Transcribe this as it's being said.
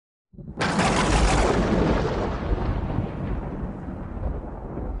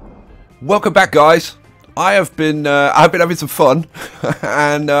Welcome back, guys. I've been having some fun,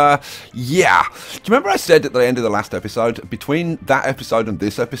 and yeah. Do you remember I said at the end of the last episode, between that episode and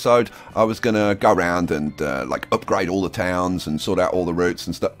this episode, I was gonna go around and like upgrade all the towns and sort out all the routes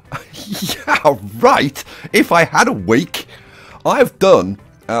and stuff? Yeah, right. If I had a week, I've done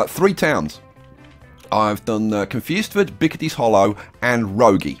 3 towns. I've done Confusedford, Bickety's Hollow, and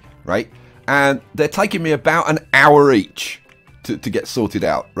Rogie, right? And they're taking me about an hour each to get sorted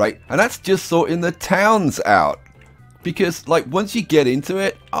out, right? And that's just sorting the towns out. Because, like, once you get into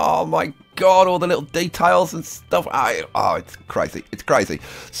it, oh my god, all the little details and stuff. Oh, it's crazy. It's crazy.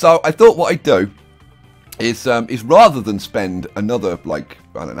 So I thought what I'd do is rather than spend another, like,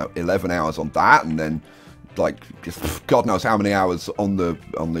 I don't know, 11 hours on that and then like just God knows how many hours on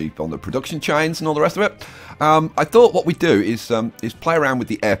the production chains and all the rest of it. I thought what we do is play around with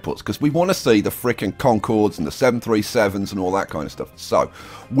the airports, because we want to see the frickin' Concordes and the 737s and all that kind of stuff. So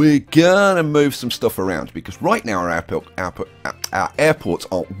we're gonna move some stuff around, because right now our airports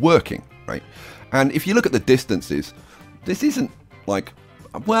aren't working, right? And if you look at the distances, this isn't like,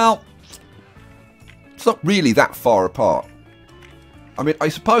 well, it's not really that far apart. I mean, I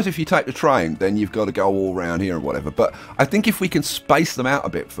suppose if you take the train, then you've got to go all around here or whatever. But I think if we can space them out a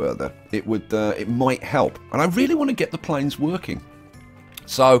bit further, it might help. And I really want to get the planes working.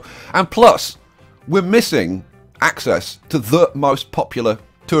 So, and plus, we're missing access to the most popular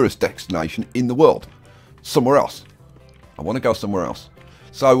tourist destination in the world, somewhere else. I want to go somewhere else.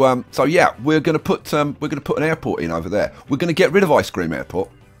 So, so yeah, we're going to put an airport in over there. We're going to get rid of Ice Cream Airport.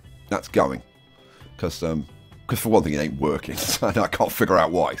 That's going, because for one thing, it ain't working, and I can't figure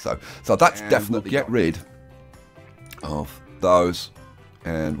out why. So that's definitely get rid of those,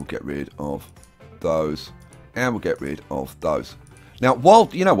 and we'll get rid of those, and we'll get rid of those. Now, while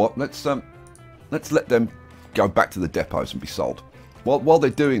you know what, let's let them go back to the depots and be sold. While they're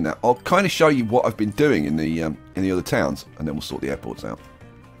doing that, I'll kind of show you what I've been doing in the other towns, and then we'll sort the airports out.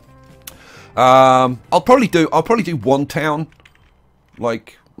 I'll probably do one town,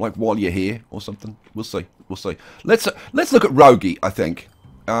 like while you're here or something. We'll see. We'll see. Let's look at Rogie, I think,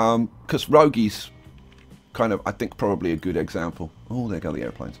 because Rogie's kind of, I think, probably a good example. Oh, there go the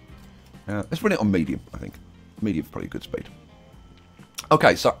airplanes. Let's run it on medium, I think. Medium's probably a good speed.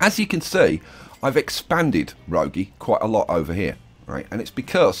 Okay, so as you can see, I've expanded Rogie quite a lot over here, right? And it's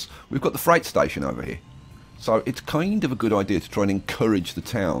because we've got the freight station over here. So it's kind of a good idea to try and encourage the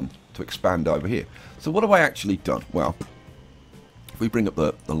town to expand over here. So what have I actually done? Well, if we bring up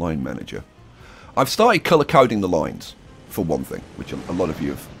the line manager, I've started colour coding the lines, for one thing, which a lot of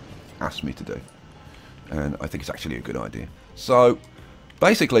you have asked me to do, and I think it's actually a good idea. So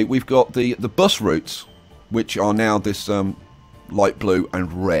basically we've got the bus routes, which are now this light blue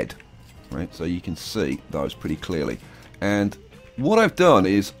and red, right? So you can see those pretty clearly. And what I've done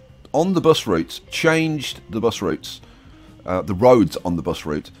is, on the bus routes, changed the bus routes, the roads on the bus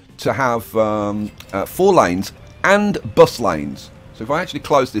route, to have 4 lanes and bus lanes. So if I actually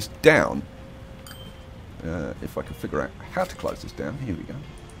close this down, if I can figure out how to close this down, here we go.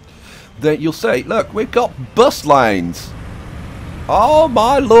 Then you'll see, look, we've got bus lanes. Oh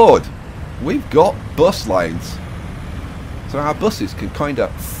my lord, we've got bus lanes. So our buses can kind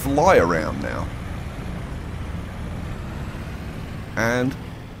of fly around now. And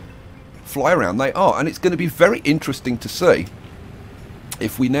fly around they are. And it's going to be very interesting to see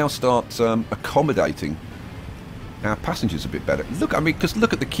if we now start accommodating our passengers a bit better. Look, I mean, because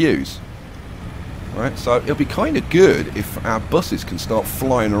look at the queues. Right, so it'll be kind of good if our buses can start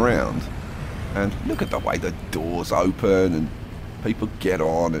flying around. And look at the way the doors open and people get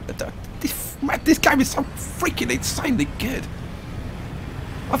on. And this game is so freaking insanely good.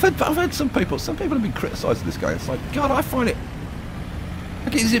 I've heard some people have been criticising this game. It's like, God, I find it.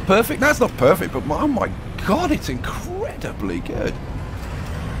 Okay, is it perfect? No, it's not perfect, but oh my God, it's incredibly good.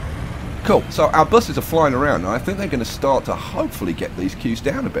 Cool. So our buses are flying around, and I think they're going to start to hopefully get these queues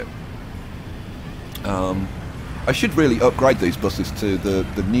down a bit. I should really upgrade these buses to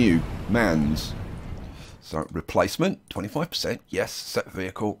the new MANs. So replacement 25%, yes. Set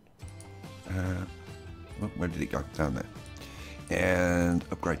vehicle. Where did it go? Down there. And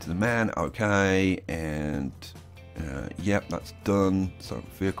upgrade to the MAN. Okay. And yep, that's done. So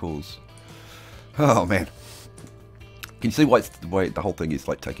vehicles. Oh man, can you see why the whole thing is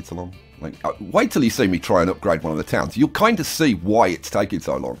like taking so long? Like, wait till you see me try and upgrade one of the towns. You'll kind of see why it's taking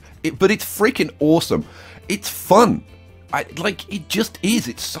so long. But it's freaking awesome. It's fun. Like, it just is.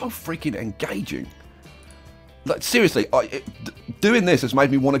 It's so freaking engaging. Like, seriously, doing this has made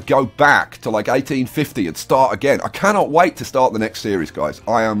me want to go back to like 1850 and start again. I cannot wait to start the next series, guys.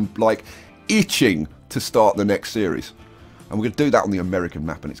 I am like itching to start the next series. And we're going to do that on the American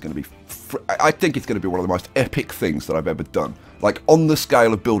map, and it's going to be... I think it's going to be one of the most epic things that I've ever done. Like, on the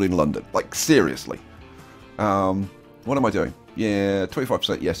scale of building London. Like, seriously. What am I doing? Yeah,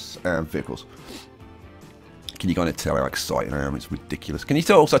 25%, yes, vehicles. Can you kind of tell how excited I am? It's ridiculous. Can you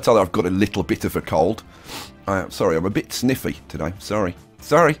also tell that I've got a little bit of a cold? Sorry, I'm a bit sniffy today. Sorry.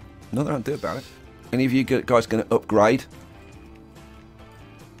 Nothing I can do about it. Any of you guys going to upgrade?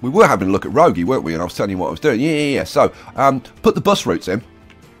 We were having a look at Rogie, weren't we? And I was telling you what I was doing. Yeah. So, put the bus routes in.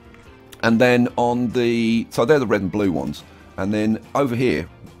 And then on the... So they're the red and blue ones. And then over here,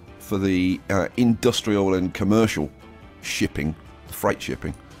 for the industrial and commercial shipping, the freight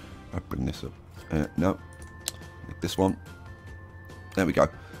shipping. I'll bring this up. No. This one. There we go.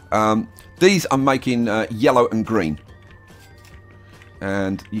 These I'm making yellow and green.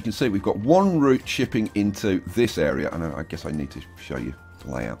 And you can see we've got one route shipping into this area. And I guess I need to show you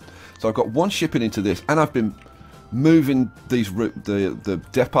the layout. So I've got one shipping into this, and I've been moving these the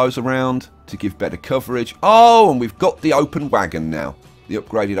depots around to give better coverage. Oh, and we've got the open wagon now. The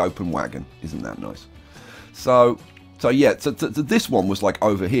upgraded open wagon. Isn't that nice? So yeah, so this one was like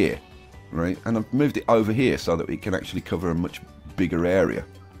over here, right? And I've moved it over here so that it can actually cover a much bigger area.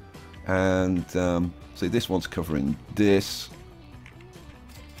 And see, this one's covering this.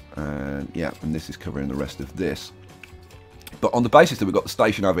 And yeah, and this is covering the rest of this. But on the basis that we've got the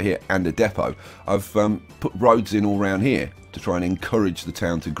station over here and a depot, I've put roads in all around here to try and encourage the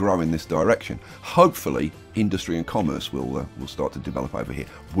town to grow in this direction. Hopefully, industry and commerce will start to develop over here.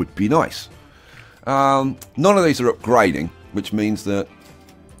 Would be nice. None of these are upgrading, which means that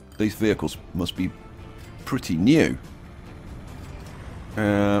these vehicles must be pretty new.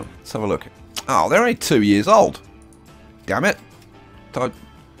 Let's have a look. Oh, they're only 2 years old. Damn it.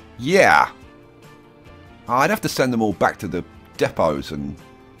 Yeah. I'd have to send them all back to the depots and...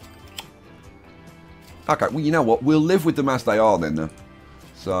 Okay, well, you know what? We'll live with them as they are then.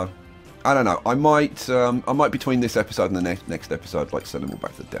 So, I don't know. I might between this episode and the next episode, like send them all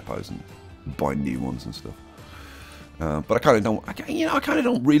back to the depots and buy new ones and stuff. But I kind of don't. I kind of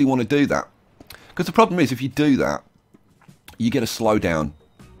don't really want to do that, because the problem is if you do that, you get a slowdown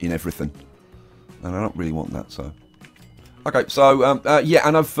in everything, and I don't really want that. So, okay. So yeah,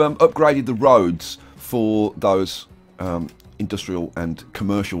 and I've upgraded the roads for those industrial and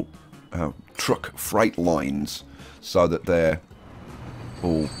commercial truck freight lines so that they're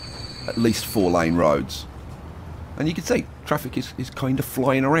all at least 4-lane roads. And you can see traffic is kind of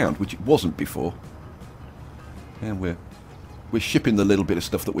flying around, which it wasn't before. And we're shipping the little bit of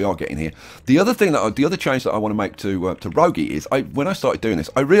stuff that we are getting here. The other thing the other change that I want to make to Rogie is when I started doing this,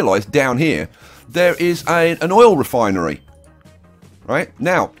 I realised down here there is an oil refinery. Right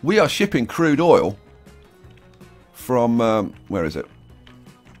now we are shipping crude oil from where is it?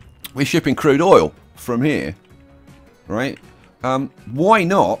 We're shipping crude oil from here, right? Why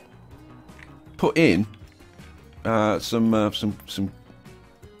not put in a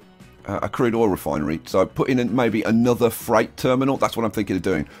crude oil refinery? So put in maybe another freight terminal. That's what I'm thinking of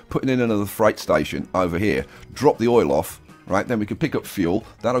doing. Putting in another freight station over here. Drop the oil off, right? Then we can pick up fuel.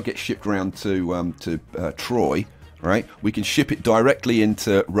 That'll get shipped around to Troy, right? We can ship it directly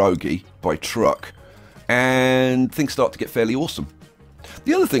into Rogie by truck, and things start to get fairly awesome.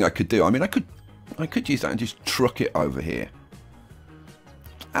 The other thing I could do, I mean, I could use that and just truck it over here.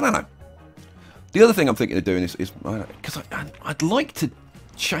 I don't know. The other thing I'm thinking of doing is because I'd like to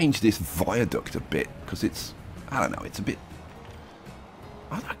change this viaduct a bit, because it's, I don't know, it's a bit,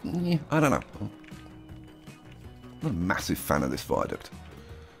 I don't know. I'm not a massive fan of this viaduct.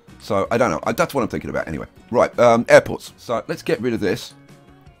 So, I don't know. That's what I'm thinking about anyway. Right, airports. So, let's get rid of this.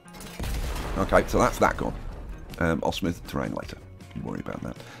 Okay, so that's that gone. I'll smooth the terrain later. Don't worry about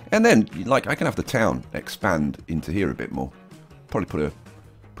that. And then, like, I can have the town expand into here a bit more. Probably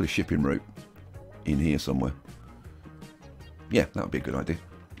put a shipping route in here somewhere. Yeah, that would be a good idea.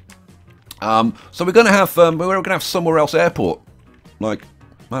 So we're gonna have somewhere else airport, like,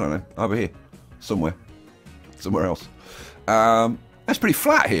 I don't know, over here, somewhere else. That's pretty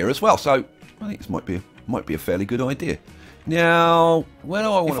flat here as well, so I think this might be a fairly good idea. Now, where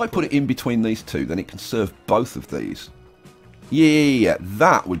do I want? If I put it in between these two, then it can serve both of these. Yeah,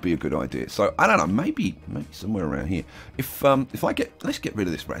 that would be a good idea. So I don't know, maybe somewhere around here. If let's get rid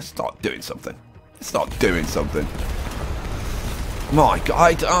of this. Let's start doing something. My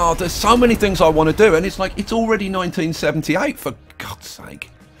God, there's so many things I want to do, and it's like it's already 1978. For God's sake,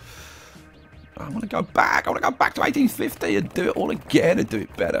 I want to go back. I want to go back to 1850 and do it all again and do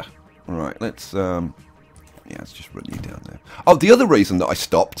it better. All right, let's yeah, let's just run you down there. Oh, the other reason that I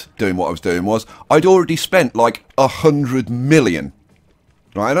stopped doing what I was doing was I'd already spent like 100 million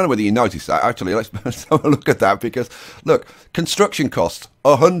Right, I don't know whether you noticed that. Actually, let's have a look at that because, look, construction costs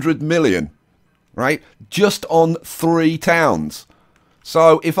 100 million, right? Just on 3 towns.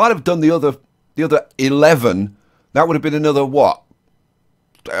 So if I'd have done the other 11, that would have been another what?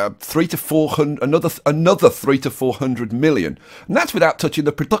 3 to 400, another 3 to 400 million, and that's without touching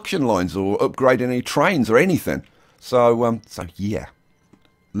the production lines or upgrading any trains or anything. So yeah,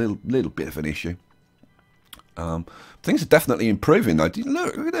 little bit of an issue. Things are definitely improving though.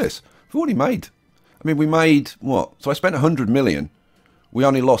 Look at this. We've already made. I mean, we made what? So I spent 100 million. We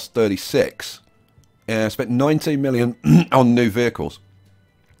only lost 36. I spent 19 million on new vehicles.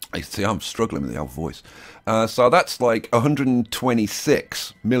 You see, I'm struggling with the old voice. So that's like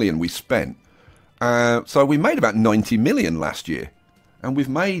 126 million we spent. So we made about 90 million last year. And we've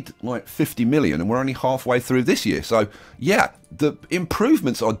made like 50 million and we're only halfway through this year. So yeah, the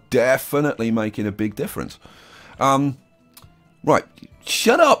improvements are definitely making a big difference. Right,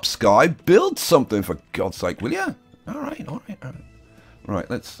 shut up, Skye. Build something for God's sake, will you? All right. Right,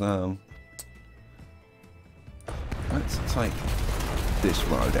 let's take this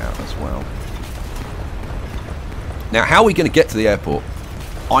road out as well. Now, how are we going to get to the airport?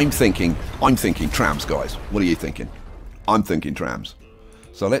 I'm thinking trams, guys. What are you thinking? I'm thinking trams.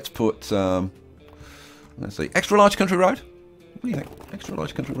 So let's put, let's see, extra large country road. What do you think? Extra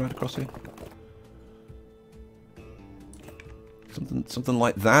large country road across here. Something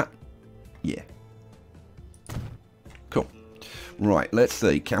like that. Yeah. Cool. Right, let's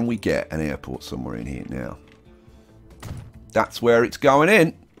see. Can we get an airport somewhere in here now? That's where it's going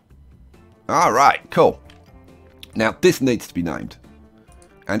in. All right, cool. Now, this needs to be named.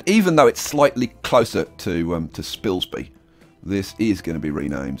 And even though it's slightly closer to Spilsby, this is going to be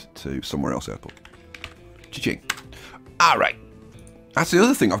renamed to somewhere else airport. Cha-ching. All right. That's the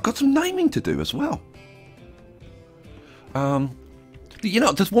other thing. I've got some naming to do as well. You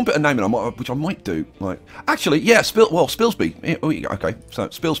know, there's one bit of naming which I might do. Like, actually, yeah, Spilsby. Oh, okay, so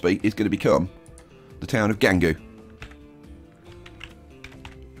Spilsby is going to become the town of Gangu.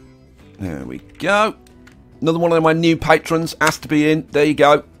 There we go. Another one of my new patrons asked to be in. There you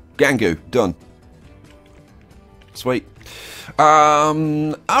go. Gangu. Done. Sweet.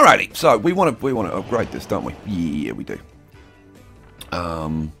 Alrighty. So we want to upgrade this, don't we? Yeah, we do.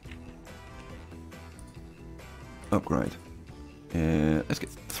 Upgrade. Let's get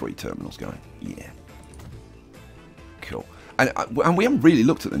 3 terminals going. Yeah. Cool. And we haven't really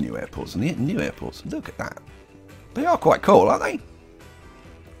looked at the new airports. And the new airports, look at that. They are quite cool, aren't they?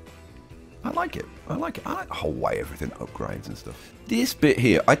 I like it. I like it. I like the whole way everything upgrades and stuff. This bit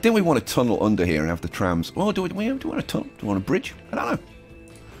here, I think we want to tunnel under here and have the trams. Oh, do we want a tunnel? Do we want a bridge? I don't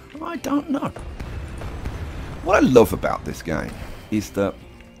know. I don't know. What I love about this game is that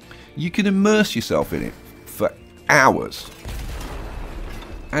you can immerse yourself in it for hours.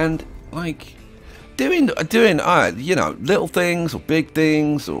 And, like, doing you know, little things or big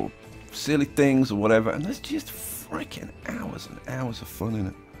things or silly things or whatever. And there's just freaking hours and hours of fun in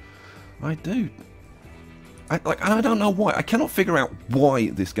it. I do. I don't know why. I cannot figure out why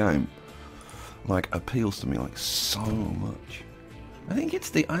this game, like, appeals to me like so much. I think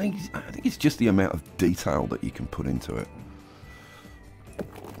it's just the amount of detail that you can put into it.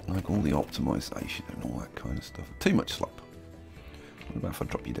 Like all the optimization and all that kind of stuff. Too much slop. What about if I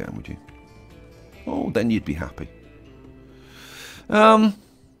drop you down, would you? Oh, then you'd be happy. Do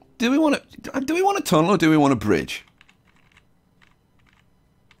we want a tunnel or do we want a bridge?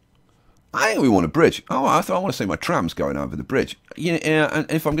 I think we want a bridge. Oh, I thought I want to see my trams going over the bridge. Yeah,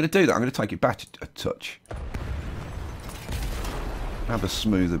 and if I'm going to do that, I'm going to take it back a touch. Have a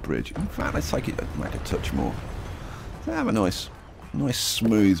smoother bridge. In fact, let's take it back a touch more. Let's have a nice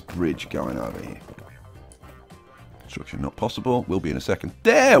smooth bridge going over here. Construction not possible. Will be in a second.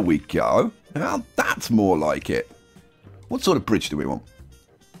 There we go. Now that's more like it. What sort of bridge do we want?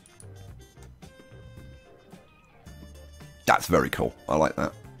 That's very cool. I like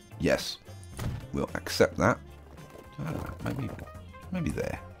that. Yes. We'll accept that. I don't know, maybe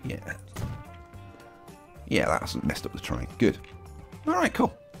there. Yeah. Yeah, that hasn't messed up the train. Good. Alright,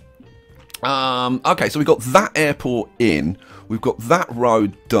 cool. Okay, so we've got that airport in. We've got that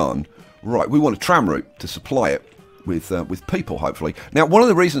road done. Right, we want a tram route to supply it with people, hopefully. Now, one of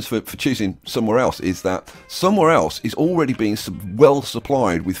the reasons for choosing somewhere else is that somewhere else is already being well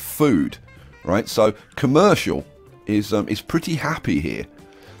supplied with food. Right, so commercial is pretty happy here.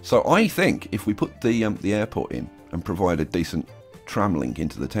 So I think if we put the airport in and provide a decent tram link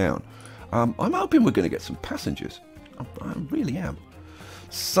into the town, I'm hoping we're going to get some passengers. I really am.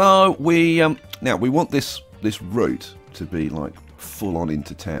 So now we want this route to be like full on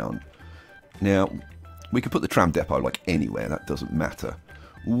into town. Now we could put the tram depot like anywhere. That doesn't matter.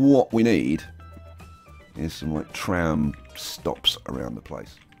 what we need is some like tram stops around the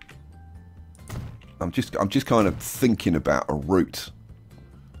place. I'm just kind of thinking about a route.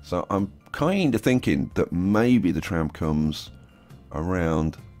 So I'm kind of thinking that maybe the tram comes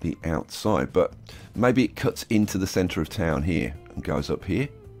around the outside, but maybe it cuts into the centre of town here and goes up here.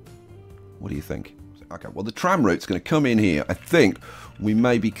 What do you think? Okay, well the tram route's going to come in here. I think we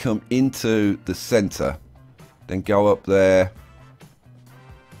maybe come into the centre, then go up there,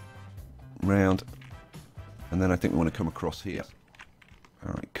 round, and then I think we want to come across here.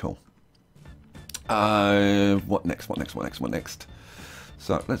 Alright, cool. What next?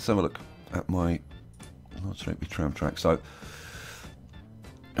 So let's have a look at my straight tram track. So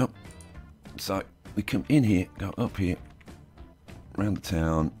we come in here, go up here, around the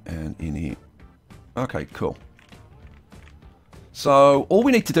town, and in here. Okay, cool. So all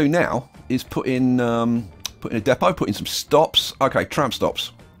we need to do now is put in a depot, put in some stops. Okay, tram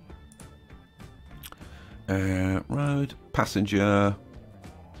stops. Road, passenger,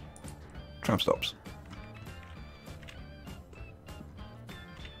 tram stops.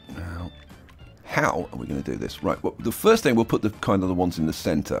 Now, how are we going to do this? Right, well, the first thing, we'll put the kind of the ones in the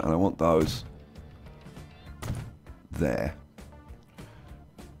centre, and I want those there.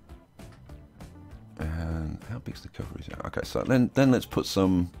 And how big's the coverage? Okay, so then let's put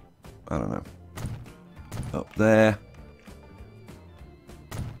some, I don't know, up there,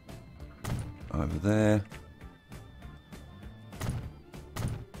 over there,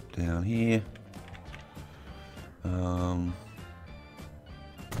 down here,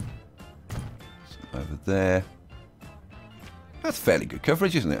 over there. That's fairly good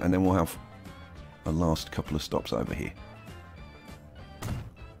coverage, isn't it? And then we'll have a last couple of stops over here.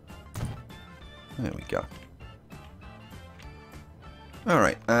 There we go.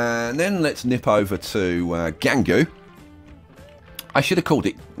 Alright, and then let's nip over to Gangu. I should have called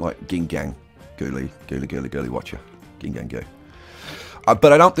it like Gingang. Gooly, watcher. Gingangu.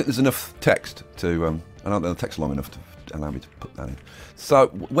 But I don't think there's enough text to, I don't think the text long enough to allow me to put that in. So,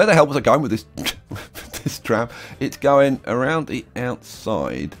 where the hell was I going with this, this tram? It's going around the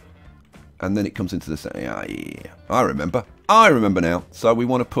outside, and then it comes into the centre. Yeah, I remember now. So we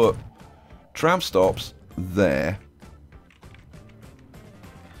want to put tram stops there.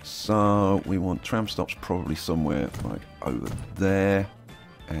 So we want tram stops probably somewhere like over there,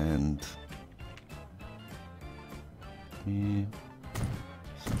 and yeah,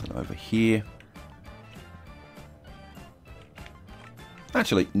 something over here.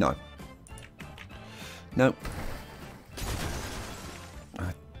 Actually, no.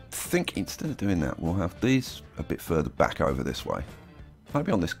 I think instead of doing that, we'll have these a bit further back over this way.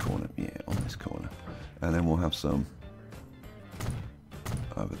 Maybe on this corner. Yeah, on this corner. And then we'll have some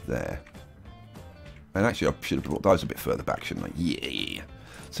over there. And actually, I should have brought those a bit further back, shouldn't I? Yeah.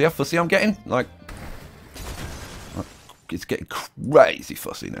 See how fussy I'm getting? Like, it's getting crazy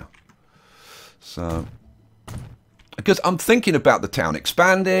fussy now. So, because I'm thinking about the town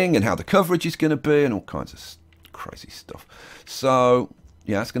expanding and how the coverage is going to be and all kinds of crazy stuff. So,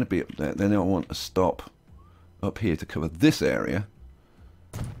 yeah, it's going to be up there. Then I want to stop up here to cover this area.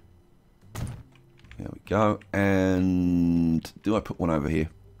 There we go. And do I put one over here?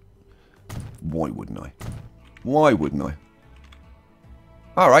 Why wouldn't I? Why wouldn't I?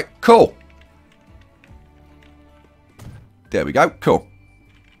 Alright, cool. There we go, cool.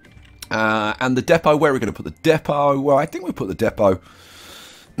 And the depot, where are we going to put the depot? Well, I think we put the depot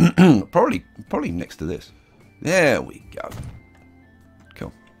probably next to this. There we go.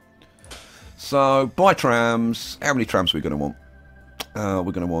 Cool. So, buy trams. How many trams are we going to want?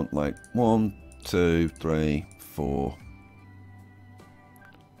 We're going to want like 1, 2, 3, 4.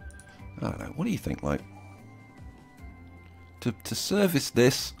 I don't know. What do you think? Like to service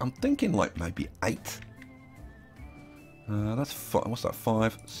this, I'm thinking like maybe 8. That's what's that?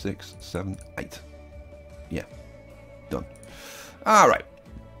 5, 6, 7, 8. Yeah, done. All right.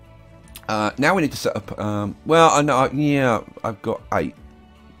 Now we need to set up. Well, I know. Yeah, I've got 8,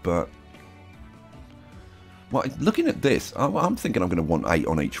 but well, looking at this, I'm thinking I'm going to want 8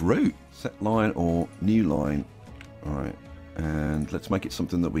 on each route. Set line or new line. All right, and let's make it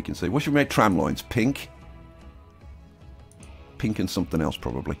something that we can see. What should we make tram lines? Pink. Pink and something else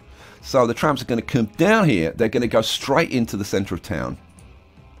probably. So the trams are going to come down here. They're going to go straight into the centre of town.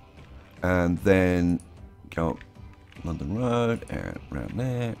 And then go up London Road and round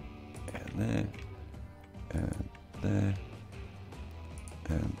there, and there, and there,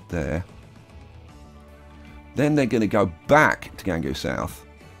 and there. Then they're going to go back to Gangu South.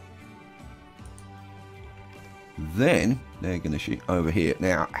 Then they're going to shoot over here.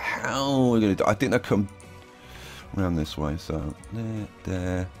 Now, how are we going to do? I think they'll come Round this way. So there,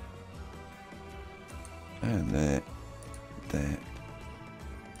 there, and there, there,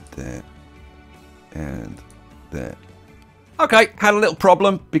 there, and there. Okay, had a little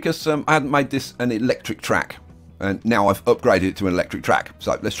problem because I hadn't made this an electric track. And now I've upgraded it to an electric track.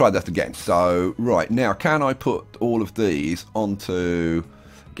 So let's try that again. So, right, now can I put all of these onto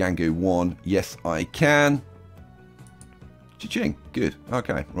Gangu 1? Yes, I can. Cha-ching, good.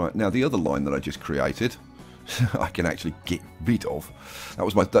 Okay, right, now the other line that I just created, I can actually get rid of. That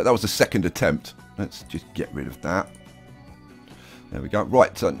was the second attempt. Let's just get rid of that. There we go.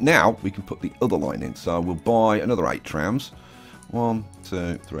 Right, so now we can put the other line in. So we'll buy another 8 trams. 1,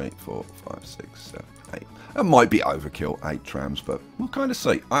 2, 3, 4, 5, 6, 7, 8. That might be overkill, 8 trams, but we'll kind of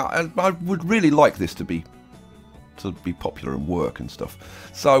see. I would really like this to be popular and work and stuff.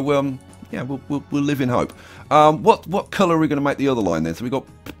 So yeah, we'll live in hope. What colour are we going to make the other line then? So we got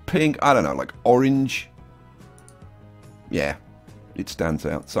pink. I don't know, like orange. Yeah, it stands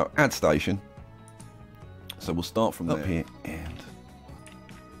out. So add station. So we'll start from up here and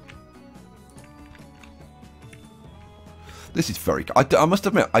this is very. I must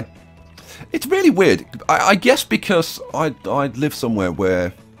admit, it's really weird. I guess because I live somewhere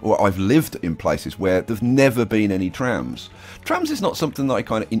where, or I've lived in places where there's never been any trams. Trams is not something that I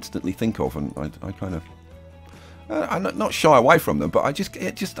kind of instantly think of, and I kind of, I'm not shy away from them, but I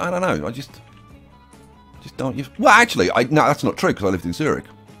don't know. I just don't use. Well, actually, no, that's not true because I lived in Zurich.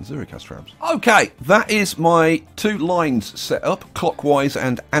 Zurich has trams. Okay, that is my 2 lines set up, clockwise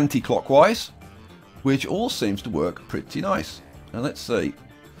and anti-clockwise, which all seems to work pretty nice. Now let's see.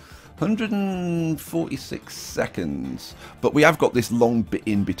 146 seconds, but we have got this long bit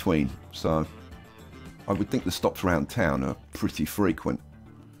in between, so I would think the stops around town are pretty frequent.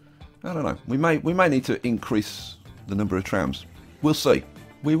 I don't know. We may need to increase the number of trams. We'll see.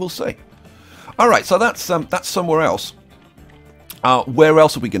 We will see. All right, so that's somewhere else. Where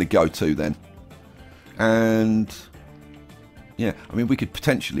else are we going to go to then? And yeah, I mean we could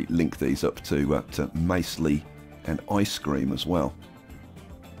potentially link these up to Maceley and Ice Cream as well.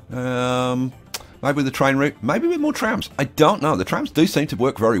 Maybe with the train route, maybe with more trams. I don't know. The trams do seem to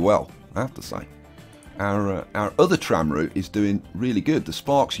work very well, I have to say. Our other tram route is doing really good. The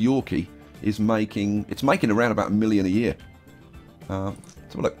Sparks Yorkie is making around about $1 million a year. Let's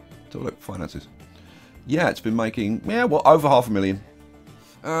have a look. Finances. Yeah, it's been making over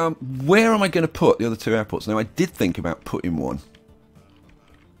 $500,000. Where am I going to put the other 2 airports? Now I did think about putting one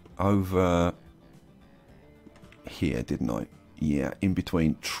over here, didn't I? Yeah, in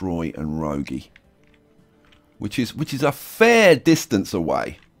between Troy and Rogie, which is a fair distance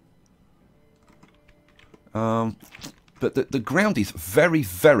away. But the ground is very,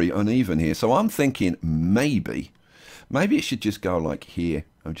 very uneven here, so I'm thinking maybe it should just go like here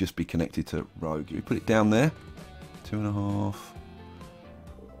and just be connected to Rogie. We put it down there, 2.5.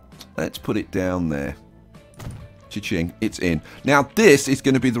 Let's put it down there. Cha-ching, it's in. Now this is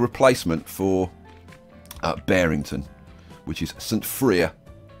going to be the replacement for Barrington, which is St. Freer.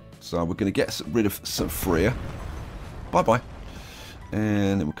 So we're going to get rid of St. Freer. Bye-bye.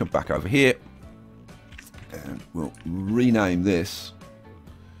 And then we'll come back over here. And we'll rename this.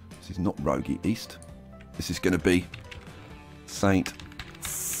 This is not Rogie East. This is going to be St.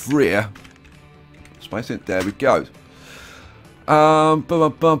 Freer. Space it. There we go. How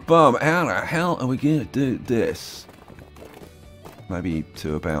the hell are we going to do this? Maybe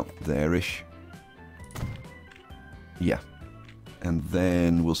to about there-ish. Yeah. And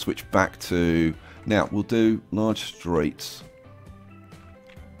then we'll switch back to... Now, we'll do large streets.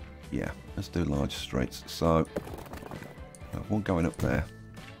 Yeah, let's do large streets. So, one going up there.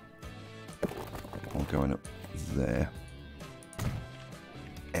 One going up there.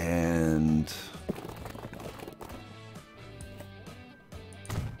 And...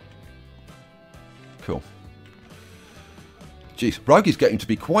 Cool. Jeez, Rogie's getting to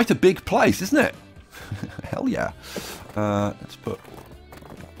be quite a big place, isn't it? Hell yeah. Let's put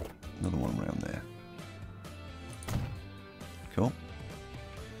another one around there. Cool.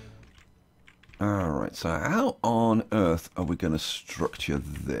 Alright, so how on earth are we going to structure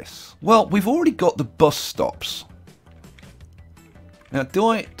this? Well, we've already got the bus stops. Now, do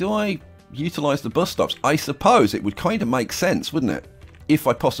I utilise the bus stops? I suppose it would kind of make sense, wouldn't it? If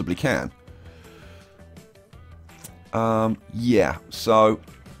I possibly can. Yeah, so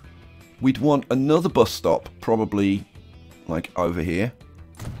we'd want another bus stop, probably like over here.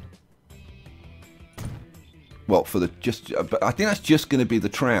 Well, for the but I think that's just going to be the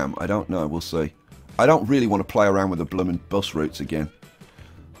tram. I don't know. We'll see. I don't really want to play around with the blooming bus routes again.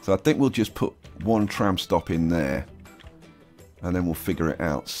 So I think we'll just put one tram stop in there. and then we'll figure it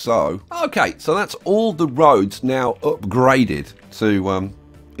out. So, okay, so that's all the roads now upgraded to,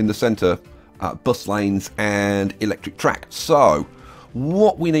 in the centre, bus lanes and electric track. So,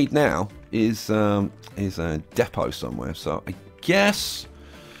 what we need now is a depot somewhere. So, I guess,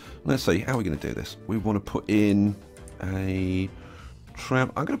 let's see, how are we going to do this? We want to put in a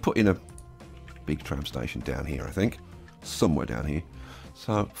tram. I'm going to put in a big tram station down here, I think. Somewhere down here.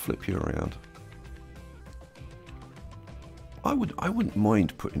 So, flip you around. I wouldn't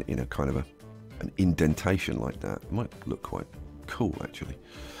mind putting in a kind of an indentation like that. It might look quite cool, actually.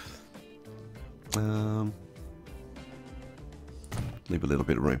 Leave a little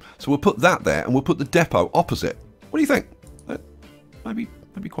bit of room. So we'll put that there, and we'll put the depot opposite. What do you think? That maybe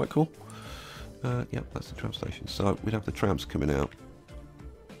quite cool. Yep, that's the tram station. So we'd have the trams coming out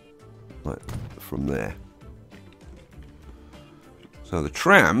like from there. So the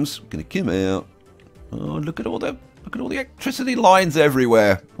trams are going to come out. Oh, look at all the electricity lines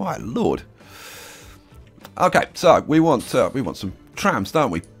everywhere. My lord. Okay, so we want some trams,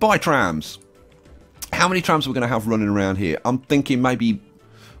 don't we? Buy trams. How many trams are we going to have running around here? I'm thinking maybe,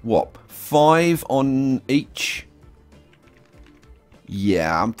 what, 5 on each?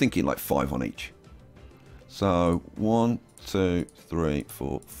 Yeah, I'm thinking like 5 on each. So 1, 2, 3,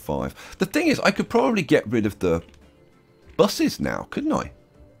 4, 5. The thing is, I could probably get rid of the buses now, couldn't I?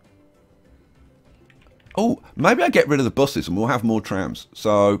 Oh, maybe I get rid of the buses and we'll have more trams.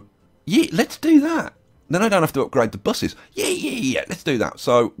 So, yeah, let's do that. Then I don't have to upgrade the buses. Yeah, let's do that.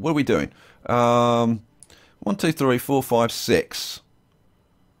 So, what are we doing? 1, 2, 3, 4, 5, 6.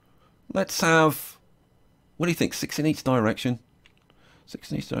 Let's have, what do you think, 6 in each direction?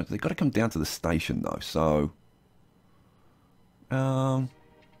 6 in each direction. They've got to come down to the station, though. So,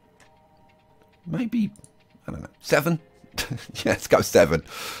 maybe, I don't know, 7? Yeah, let's go 7.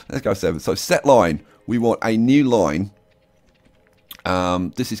 Let's go 7. So, set line. We want a new line.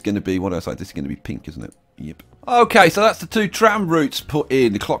 This is going to be, what did I say? This is going to be pink, isn't it? Yep. Okay, so that's the 2 tram routes put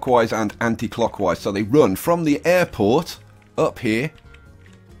in, clockwise and anti-clockwise. So they run from the airport up here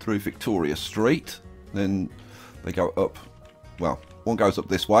through Victoria Street. Then they go up, well, one goes up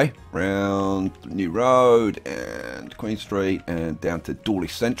this way, round New Road and Queen Street and down to Dawley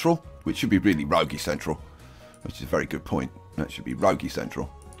Central, which should be really Rogie Central, which is a very good point. That should be Rogie Central.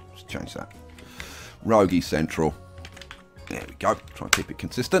 Let's change that. Rogie Central. There we go. Try and keep it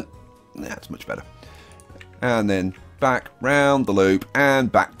consistent. That's much better. And then back round the loop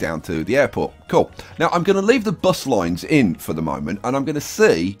and back down to the airport. Cool. Now I'm going to leave the bus lines in for the moment, and I'm going to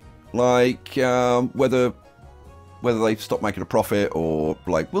see like whether they've stopped making a profit or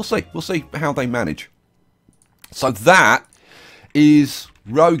like we'll see. We'll see how they manage. So that is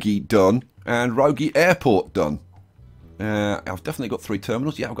Rogie done and Rogie Airport done. I've definitely got 3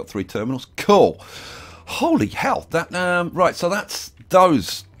 terminals. Yeah, I've got 3 terminals. Cool. Holy hell. That right, so that's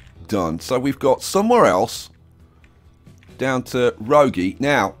those done. So we've got somewhere else down to Rogie.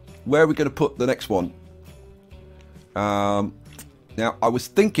 Now, where are we going to put the next one? Now, I was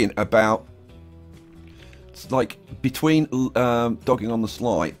thinking about it's like between Dogging on the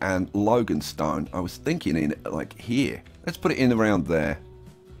Sly and Loganstone. I was thinking in like here. Let's put it in around there.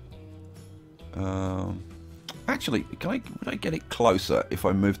 Actually, would I get it closer if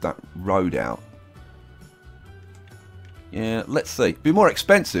I moved that road out? Yeah, let's see. It'd be more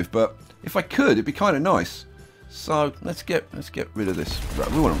expensive, but if I could, it'd be kind of nice. So let's get rid of this road.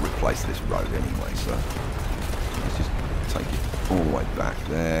 We want to replace this road anyway, so let's just take it all the way back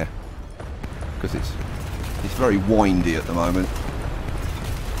there because it's very windy at the moment.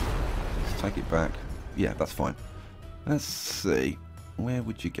 Let's take it back. Yeah, that's fine. Let's see. Where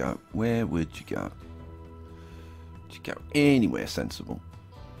would you go? Where would you go? Would you go anywhere sensible?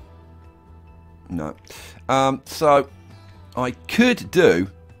 No. So I could do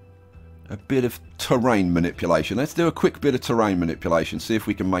a bit of terrain manipulation. Let's do a quick bit of terrain manipulation. See if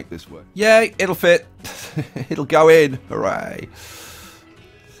we can make this work. Yay, it'll fit. It'll go in. Hooray.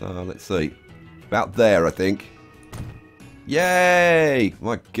 So let's see. About there, I think. Yay!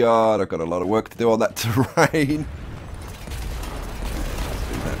 My God, I've got a lot of work to do on that terrain. Let's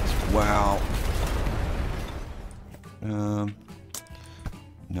do that as well.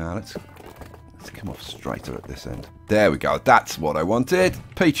 No, let's come off straighter at this end. There we go. That's what I wanted.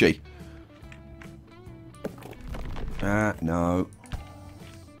 Peachy. No.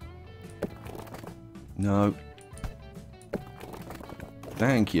 No.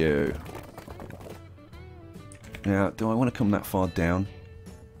 Thank you. Now, do I want to come that far down?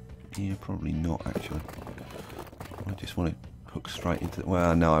 Yeah, probably not, actually. I just want to hook straight into...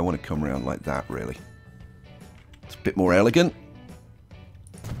 Well, no, I want to come around like that, really. It's a bit more elegant.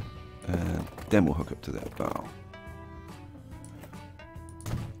 And then we'll hook up to that bow.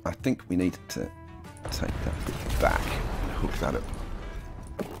 I think we need to take that bit back and hook that up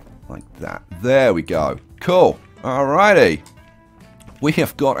like that. There we go. Cool. Alrighty. We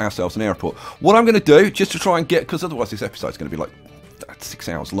have got ourselves an airport. What I'm going to do, just to try and get, because otherwise this episode is going to be like 6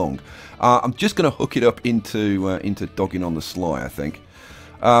 hours long, I'm just going to hook it up into dogging on the sly, I think.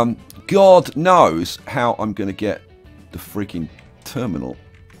 God knows how I'm going to get the freaking terminal,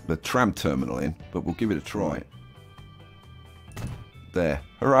 the tram terminal in, but we'll give it a try. There.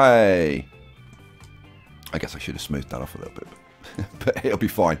 Hooray! I guess I should have smoothed that off a little bit. But it'll be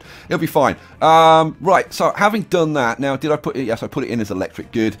fine. It'll be fine. Right, so having done that, now did I put it? Yes, I put it in as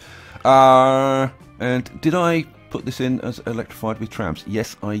electric. Good. And did I put this in as electrified with trams?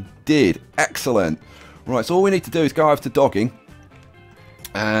 Yes, I did. Excellent. Right, so all we need to do is go over to dogging.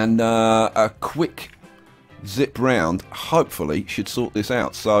 And a quick zip round, hopefully, should sort this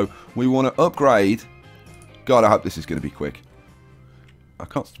out. So we want to upgrade. God, I hope this is going to be quick. I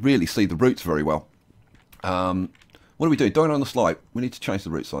can't really see the routes very well. What do we do? Dogging on the slide. We need to change the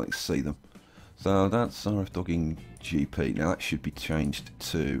routes so I can see them. So that's RF dogging GP. Now that should be changed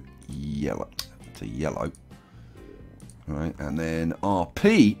to yellow. Right, and then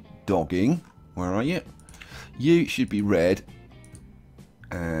RP dogging. Where are you? You should be red.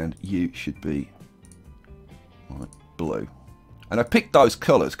 And you should be blue. And I picked those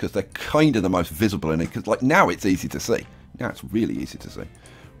colours because they're kind of the most visible in it. Because like now it's easy to see. Now it's really easy to see.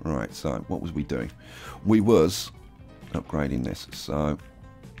 Right, so what was we doing? We was upgrading this. So,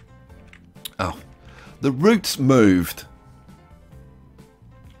 oh, the route's moved.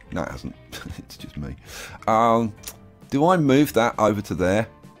 No, it hasn't. It's just me. Do I move that over to there?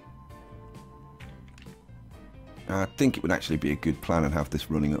 I think it would actually be a good plan and have this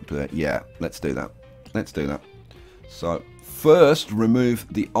running up to there. Yeah, let's do that. Let's do that. So, first, remove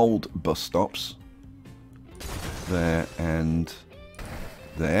the old bus stops. There and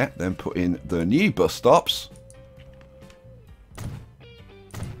there. Then put in the new bus stops.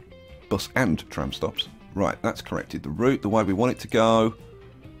 Bus and tram stops. Right, that's corrected the route the way we want it to go.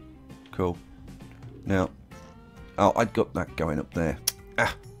 Cool. Now, oh, I'd got that going up there.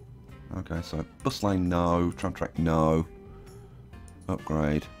 Ah. Okay, so bus lane no, tram track no.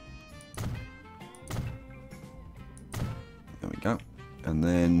 Upgrade. There we go. And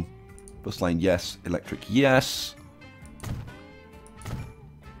then bus lane yes, electric yes.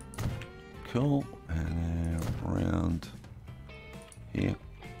 Cool. And then around here.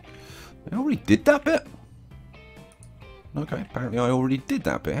 I already did that bit. Okay, apparently I already did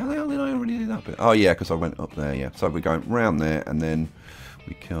that bit. How the hell did I already do that bit? Oh yeah, because I went up there, yeah. So we're going round there and then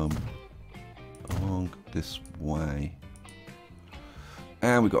we come along this way.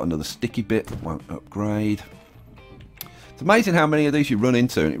 And we've got another sticky bit that won't upgrade. It's amazing how many of these you run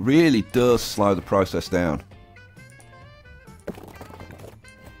into, and it really does slow the process down.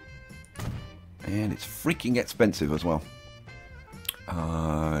 And it's freaking expensive as well.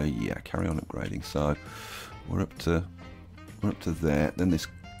 Yeah, carry on upgrading. So we're up to there. Then this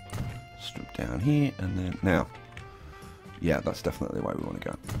strip down here, and then now. Yeah, that's definitely the way we want to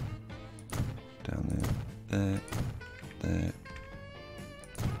go. Down there, there,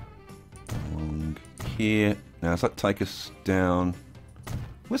 along here. Now, does that take us down?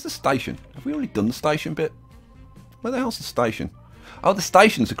 Where's the station? Have we already done the station bit? Where the hell's the station? Oh, the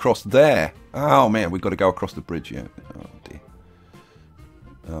station's across there. Oh man, we've got to go across the bridge. Yeah. Oh dear.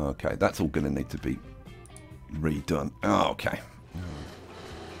 Okay, that's all going to need to be redone. Oh, okay.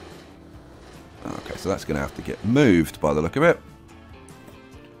 Okay, so that's going to have to get moved by the look of it.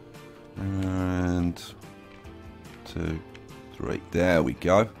 And 2, 3. There we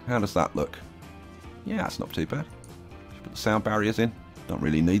go. How does that look? Yeah, that's not too bad. Should put the sound barriers in. Don't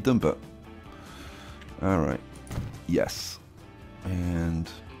really need them, but alright. Yes. And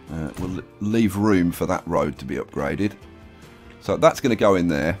we'll leave room for that road to be upgraded. So that's going to go in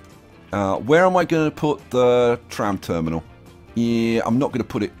there. Where am I going to put the tram terminal? Yeah, I'm not going to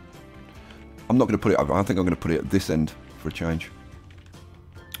put it. I'm not going to put it over. I think I'm going to put it at this end for a change.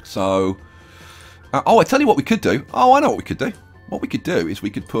 So, oh, I tell you what we could do. Oh, I know what we could do. What we could do is we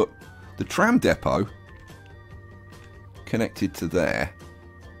could put the tram depot connected to there,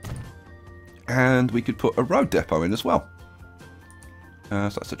 and we could put a road depot in as well. So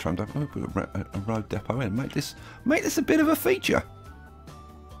that's a tram depot. Put a road depot in. Make this a bit of a feature.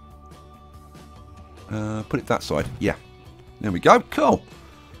 Put it that side. Yeah. There we go. Cool.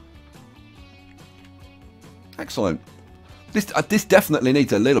 Excellent. This definitely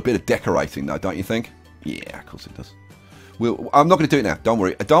needs a little bit of decorating, though, don't you think? Yeah, of course it does. I'm not going to do it now. Don't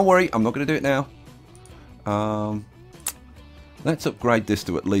worry. Don't worry. I'm not going to do it now. Let's upgrade this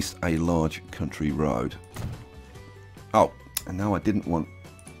to at least a large country road. Oh, and no, I didn't want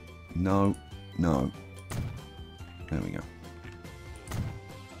No, no. There we go.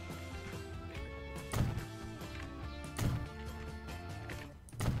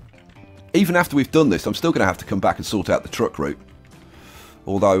 Even after we've done this, I'm still going to have to come back and sort out the truck route.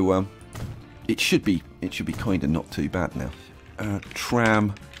 Although, it should be kind of not too bad now.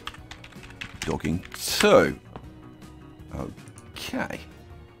 Tram dogging 2. Okay.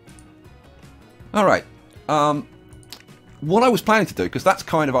 Alright. What I was planning to do, because that's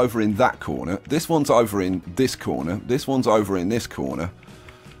kind of over in that corner. This one's over in this corner. This one's over in this corner.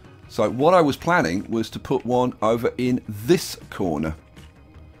 So what I was planning was to put one over in this corner.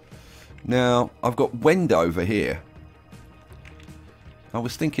 Now, I've got Wendover here. I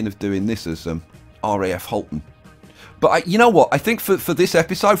was thinking of doing this as RAF Halton. But you know what? I think for this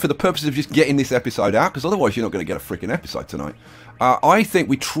episode, for the purposes of just getting this episode out, because otherwise you're not going to get a freaking episode tonight, I think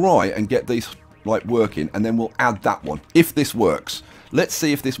we try and get these like working, and then we'll add that one, if this works. Let's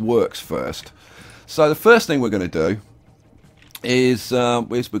see if this works first. So the first thing we're going to do is we're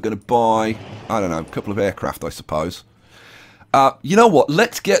going to buy, I don't know, a couple of aircraft, I suppose. You know what?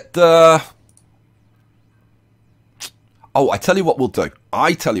 Let's get the... Oh, I tell you what we'll do.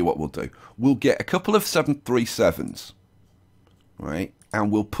 We'll get a couple of 737s, right?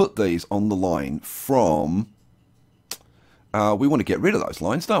 And we'll put these on the line from... we want to get rid of those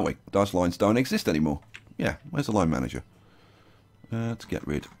lines, don't we? Those lines don't exist anymore. Yeah, where's the line manager? Let's get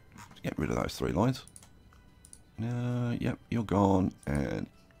rid of those 3 lines. Yep, you're gone, and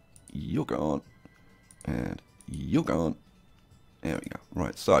you're gone, and you're gone. There we go.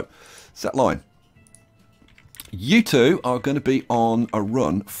 Right, so set line. You two are going to be on a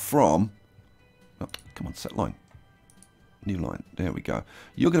run from... Oh, come on, set line. New line. There we go.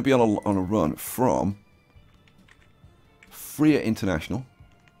 You're going to be on a run from Freer International,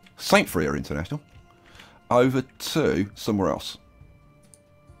 St. Freer International, over to somewhere else.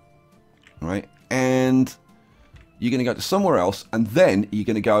 Right? And you're going to go to somewhere else, and then you're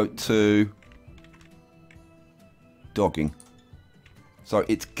going to go to dogging. So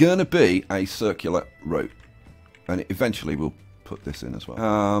it's going to be a circular route. And eventually we'll put this in as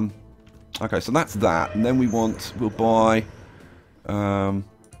well. Okay, so that's that. And then we'll buy...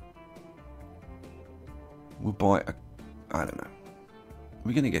 we'll buy a... I don't know.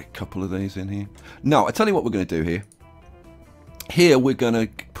 We're going to get a couple of these in here. No, I tell you what we're going to do here. Here we're going to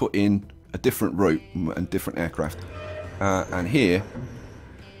put in a different route and different aircraft. And here...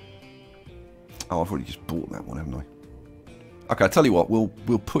 Oh, I've already just bought that one, haven't I? Okay, I'll tell you what, we'll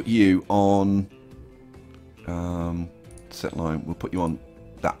put you on set line, we'll put you on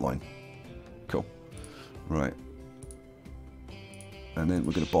that line. Cool. Right. And then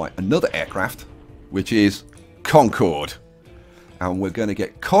we're going to buy another aircraft, which is Concorde. And we're going to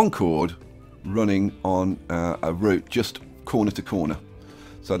get Concorde running on a route just corner to corner.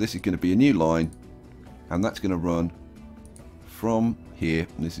 So this is going to be a new line, and that's going to run from here,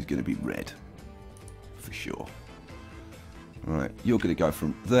 and this is going to be red, for sure. Right, you're going to go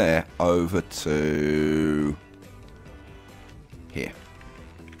from there over to here.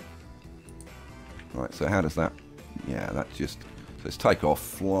 Right, so how does that... Yeah, that just... So let's take off,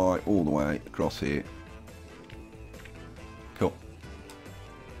 fly all the way across here. Cool.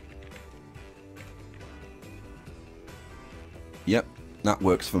 Yep, that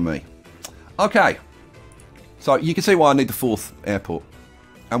works for me. Okay. So you can see why I need the 4th airport.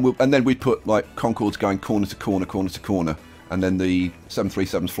 And then we put like Concordes going corner to corner, corner to corner. And then the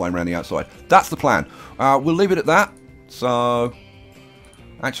 737s flying around the outside. That's the plan. We'll leave it at that. So,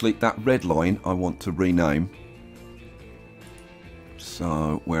 actually, that red line I want to rename.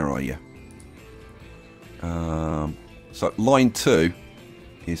 So, where are you? So, line 2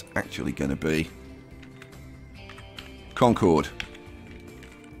 is actually going to be Concorde.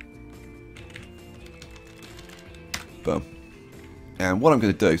 Boom. And what I'm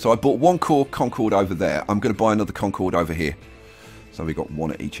going to do, so I bought one core Concorde over there. I'm going to buy another Concorde over here. So we've got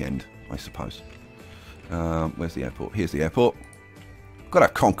one at each end, I suppose. Where's the airport? Here's the airport. Got to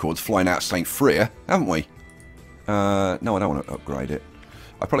have Concordes flying out of St. Freer, haven't we? No, I don't want to upgrade it.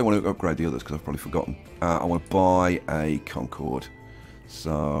 I probably want to upgrade the others because I've probably forgotten. I want to buy a Concorde.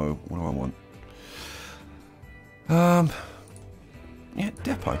 So, what do I want? Yeah,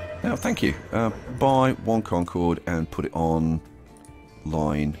 depot. No, thank you. Buy one Concorde and put it on...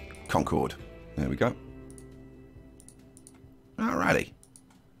 line Concorde. There we go. Alrighty.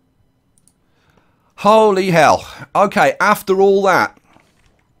 Holy hell. Okay, after all that,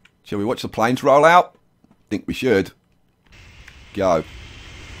 shall we watch the planes roll out? Think we should. Go.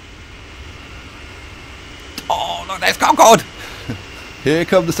 Oh, look, there's Concorde. Here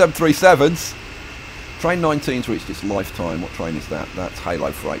come the 737s. Train 19's reached its lifetime. What train is that? That's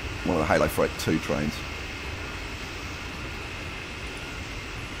Halo Freight. One of the Halo Freight 2 trains.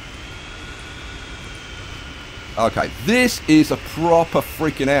 Okay, this is a proper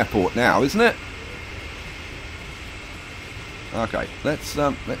freaking airport now, isn't it? Okay, let's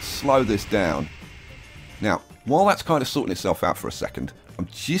slow this down. Now, while that's kind of sorting itself out for a second, I'm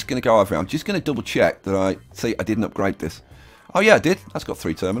just going to go over. I'm just going to double check that I didn't upgrade this. Oh yeah, I did. That's got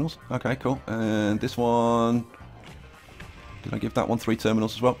 3 terminals. Okay, cool. And this one, did I give that one 3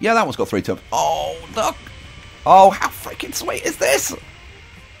 terminals as well? Yeah, that one's got 3 terminals. Oh look! Oh, how freaking sweet is this?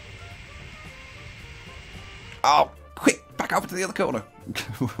 Oh, quick, back over to the other corner.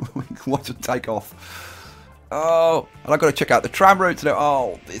 Watch it take off. Oh, and I've got to check out the tram routes now.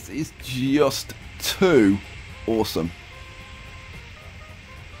 Oh, this is just too awesome.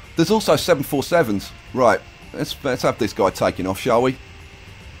 There's also 747s. Right, let's have this guy taking off, shall we?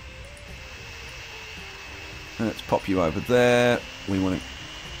 Let's pop you over there. We want to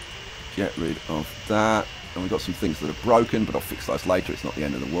get rid of that. And we've got some things that are broken, but I'll fix those later. It's not the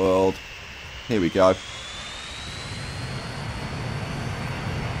end of the world. Here we go.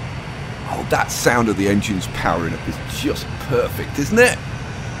 Oh, that sound of the engines powering up is just perfect, isn't it?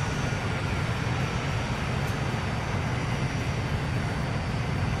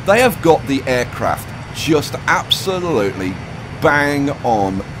 They have got the aircraft just absolutely bang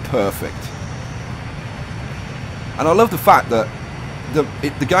on perfect. And I love the fact that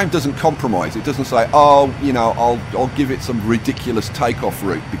the game doesn't compromise. It doesn't say, oh, you know, I'll give it some ridiculous takeoff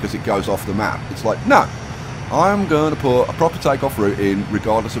route because it goes off the map. It's like, no. I'm going to put a proper takeoff route in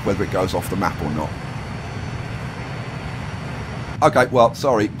regardless of whether it goes off the map or not. Okay, well,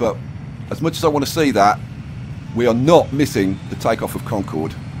 sorry, but as much as I want to see that, we are not missing the takeoff of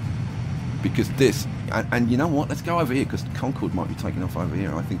Concorde. Because this, and you know what, let's go over here, because Concorde might be taking off over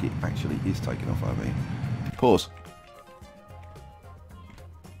here. I think it actually is taking off over here. Pause.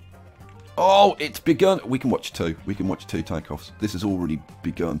 Oh, it's begun. We can watch 2. We can watch 2 takeoffs. This has already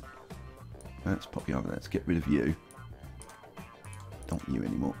begun. Let's pop you over there. Let's get rid of you. Don't want you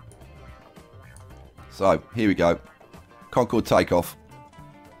anymore. So, here we go. Concorde takeoff.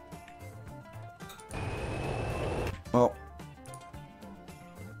 Well.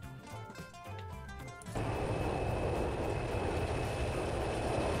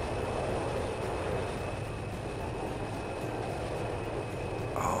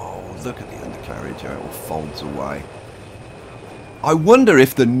 Oh, look at the undercarriage. How it all folds away. I wonder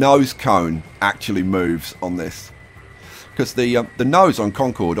if the nose cone actually moves on this, because the nose on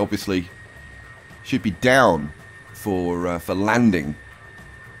Concorde obviously should be down for landing,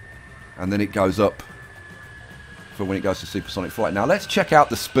 and then it goes up for when it goes to supersonic flight. Now let's check out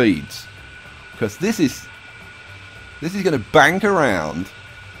the speeds, because this is going to bank around,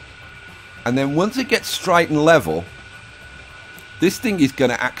 and then once it gets straight and level, this thing is going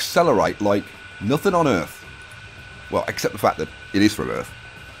to accelerate like nothing on Earth. Well, except the fact that it is from Earth.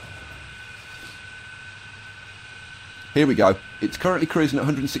 Here we go. It's currently cruising at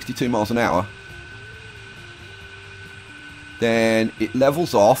 162 miles an hour. Then it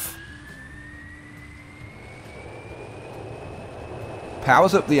levels off.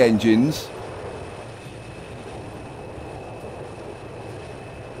 Powers up the engines.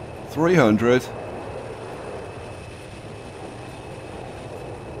 300.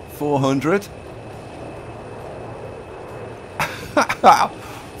 400.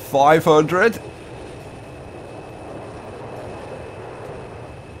 500.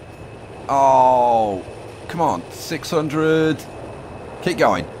 Oh, come on. 600. Keep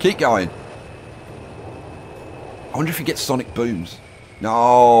going. Keep going. I wonder if he gets sonic booms.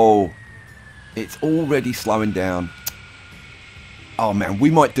 No. It's already slowing down. Oh, man. We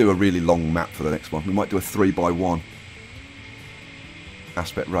might do a really long map for the next one. We might do a 3:1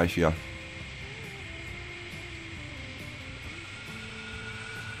 aspect ratio.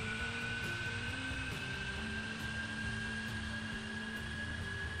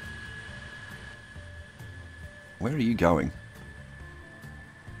 Where are you going?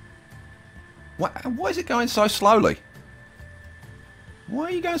 Why is it going so slowly? Why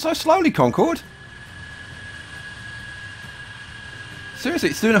are you going so slowly, Concorde? Seriously,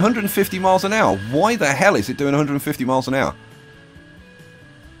 it's doing 150 miles an hour. Why the hell is it doing 150 miles an hour?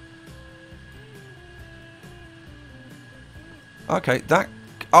 Okay, that...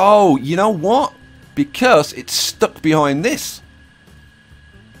 Oh, you know what? Because it's stuck behind this.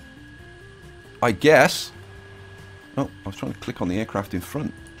 I guess... Oh, I was trying to click on the aircraft in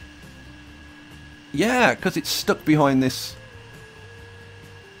front. Yeah, because it's stuck behind this.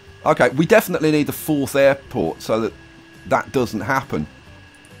 Okay, we definitely need the 4th airport so that that doesn't happen.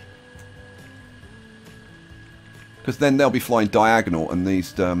 Because then they'll be flying diagonal, and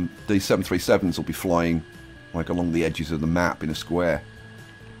these 737s will be flying like along the edges of the map in a square.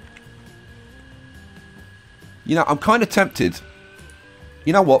 You know, I'm kind of tempted.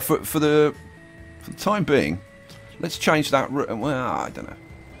 You know what? For the time being, let's change that route. Well, I don't know.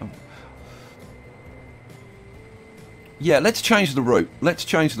 Yeah, let's change the route. Let's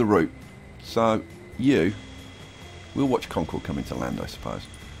change the route. So, we'll watch Concorde come into land, I suppose.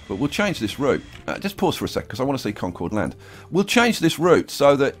 But we'll change this route. Just pause for a sec, because I want to see Concorde land. We'll change this route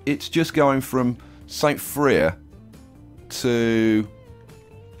so that it's just going from St. Freer to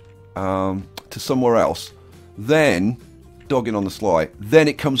somewhere else. Then, dogging on the sly, then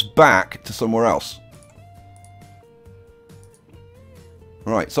it comes back to somewhere else.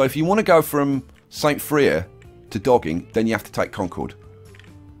 Right, so if you want to go from St. Freer to dogging, then you have to take Concorde.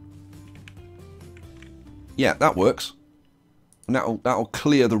 Yeah, that works. And that'll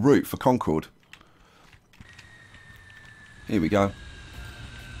clear the route for Concorde. Here we go.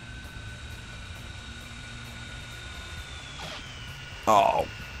 Oh,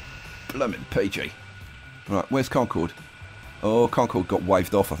 blooming PG. Right, where's Concorde? Oh, Concorde got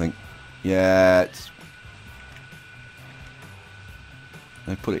waved off, I think. Yeah,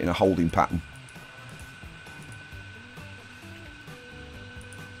 they put it in a holding pattern.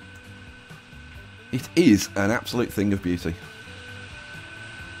 It is an absolute thing of beauty.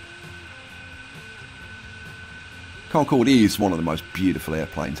 Concorde is one of the most beautiful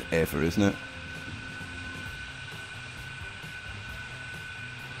airplanes ever, isn't it?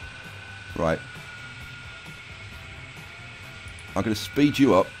 Right. I'm going to speed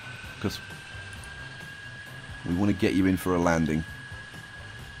you up because we want to get you in for a landing.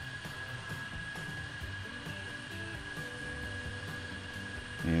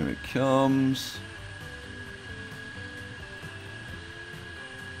 Here it comes.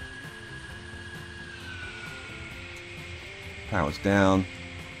 Power's down.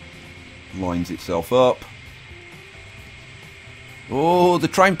 Lines itself up. Oh, the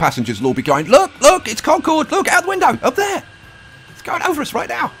train passengers will all be going, look, look, it's Concorde, look, out the window, up there. It's going over us right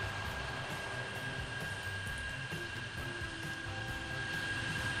now.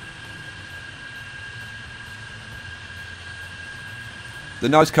 The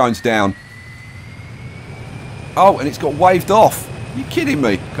nose cone's down. Oh, and it's got waved off. Are you kidding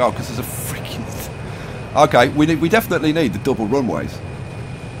me? Oh, because there's a freaking... Okay, we definitely need the double runways.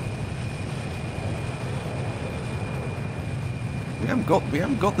 We haven't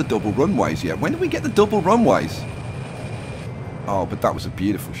got the double runways yet. When did we get the double runways? Oh, but that was a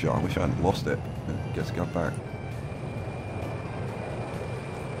beautiful shot. I wish I hadn't lost it. I guess I got back.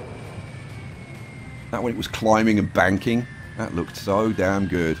 That when it was climbing and banking, that looked so damn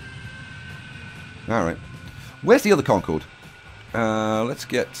good. All right, where's the other Concorde? Let's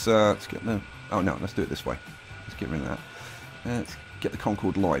get the. Oh no, let's do it this way. Let's get rid of that. Let's get the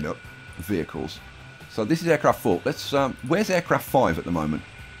Concorde line up. Vehicles. So this is aircraft 4. Let's. Where's aircraft 5 at the moment?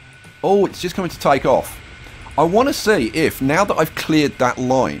 Oh, it's just coming to take off. I want to see if, now that I've cleared that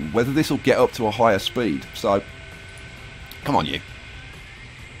line, whether this will get up to a higher speed. So, come on you.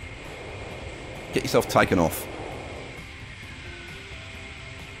 Get yourself taken off.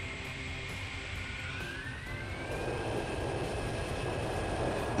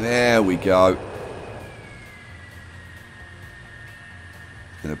 There we go.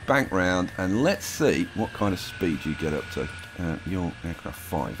 Gonna bank round and let's see what kind of speed you get up to. You're aircraft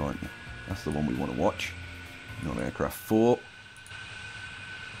 5, aren't you? That's the one we want to watch. Not aircraft 4.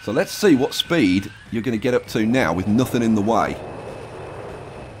 So let's see what speed you're going to get up to now with nothing in the way.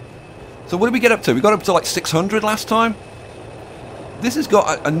 So what did we get up to? We got up to like 600 last time. This has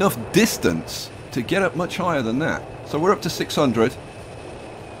got enough distance to get up much higher than that. So we're up to 600.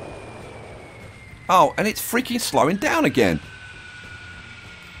 Oh, and it's freaking slowing down again.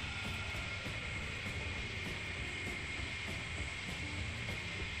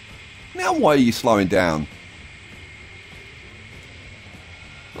 Now why are you slowing down?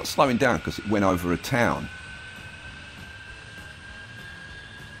 Not slowing down because it went over a town.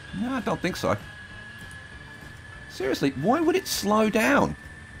 No, I don't think so. Seriously, why would it slow down?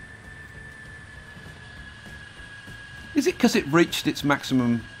 Is it because it reached its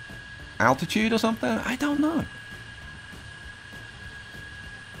maximum altitude or something? I don't know.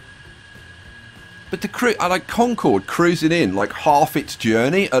 But I like Concorde cruising in like half its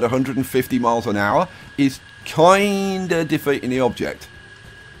journey at 150 miles an hour is kinda defeating the object.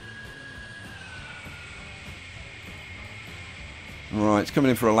 Alright, it's coming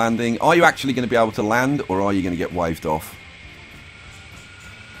in for a landing. Are you actually going to be able to land or are you going to get waved off?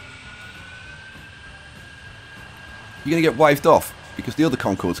 You're going to get waved off because the other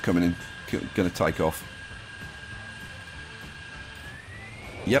Concorde's coming in, going to take off.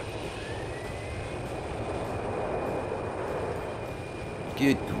 Yep.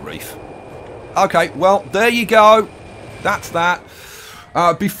 Good grief. Okay, well, there you go. That's that.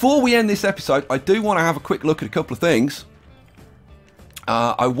 Before we end this episode, I do want to have a quick look at a couple of things.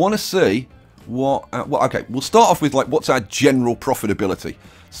 I want to see what... well, okay, we'll start off with, like, what's our general profitability.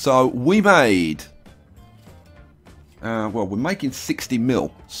 So, we made... well, we're making 60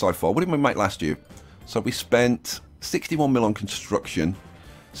 mil so far. What did we make last year? So, we spent 61 mil on construction,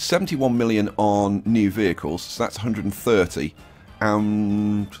 71 million on new vehicles, so that's 130,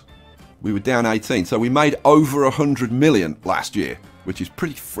 and we were down 18. So, we made over 100 million last year, which is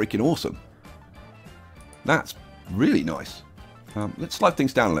pretty freaking awesome. That's really nice. Let's slow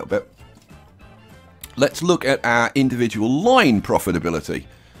things down a little bit. Let's look at our individual line profitability.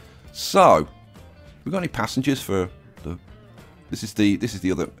 So, we got any passengers for the? This is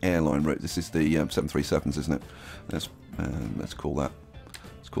the other airline route. This is the 737s, isn't it? Let's call that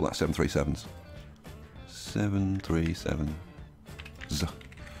 737s. 737.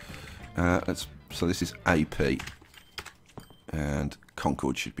 So this is AP. And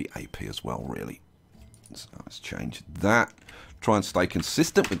Concorde should be AP as well, really. So let's change that. Try and stay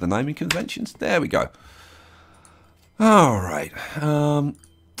consistent with the naming conventions. There we go. All right.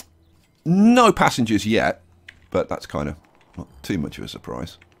 No passengers yet, but that's kind of not too much of a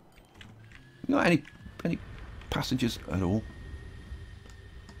surprise. You got any passengers at all?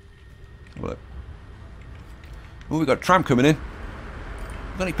 Have a look. Oh, we've got a tram coming in.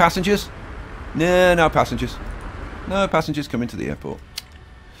 Got any passengers? No passengers. No passengers coming to the airport.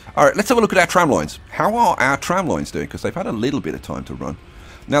 Alright, let's have a look at our tram lines. How are our tram lines doing? Because they've had a little bit of time to run.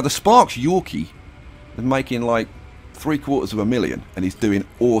 Now, the Sparks Yorkie is making like 750,000, and he's doing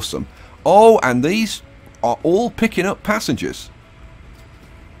awesome. Oh, and these are all picking up passengers.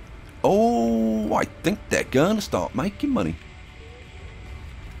 Oh, I think they're going to start making money.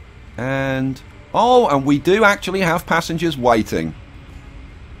 And, oh, and we do actually have passengers waiting.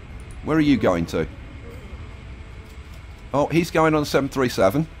 Where are you going to? Oh, he's going on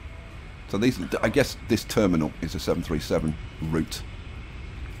 737. So these, I guess this terminal is a 737 route.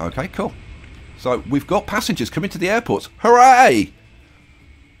 Okay, cool. So we've got passengers coming to the airports. Hooray!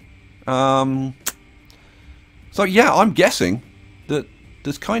 So yeah, I'm guessing that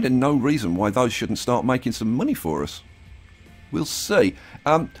there's kind of no reason why those shouldn't start making some money for us. We'll see.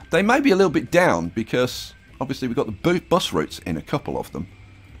 They may be a little bit down because obviously we've got the bus routes in a couple of them.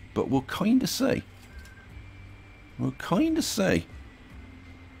 But we'll kind of see. We'll kind of see.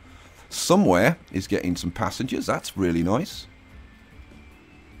 Somewhere is getting some passengers. That's really nice.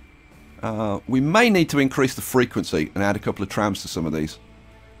 We may need to increase the frequency and add a couple of trams to some of these.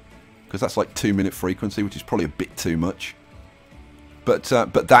 Because that's like 2-minute frequency, which is probably a bit too much. But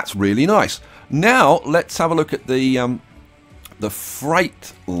that's really nice. Now, let's have a look at the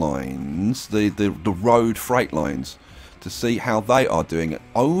freight lines. The road freight lines. To see how they are doing it.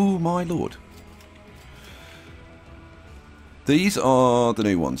 Oh my lord. These are the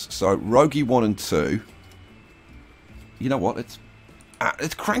new ones. So Rogie 1 and 2. You know what? Let's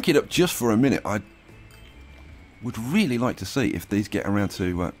crank it up just for a minute. I would really like to see if these get around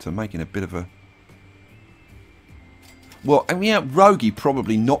to making a bit of a... Well, I mean, yeah, Rogie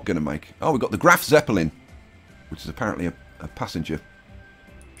probably not going to make... Oh, we've got the Graf Zeppelin, which is apparently a passenger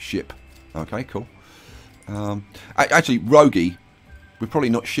ship. Okay, cool. Actually, Rogie, we're probably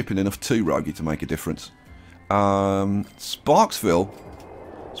not shipping enough to Rogie to make a difference. Sparksville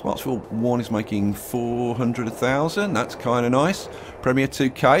 1 is making 400,000. That's kind of nice. Premier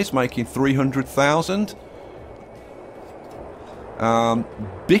 2K is making 300,000.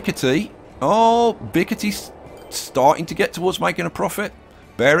 Bickety. Oh, Bickety's starting to get towards making a profit.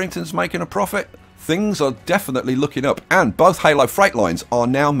 Barrington's making a profit. Things are definitely looking up. And both Halo freight lines are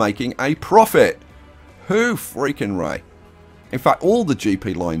now making a profit. Who freaking Ray? In fact, all the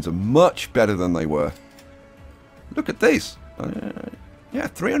GP lines are much better than they were. Look at these. Yeah,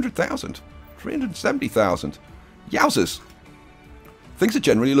 300,000. 370,000. Yowzers. Things are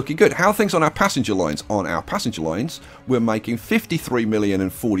generally looking good. How are things on our passenger lines? On our passenger lines, we're making 53 million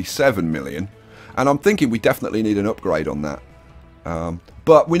and 47 million. And I'm thinking we definitely need an upgrade on that.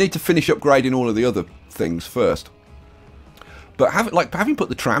 But we need to finish upgrading all of the other things first. But having put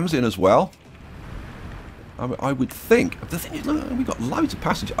the trams in as well, I would think. The thing is, look, we've got loads of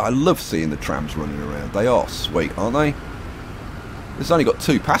passengers. I love seeing the trams running around. They are sweet, aren't they? It's only got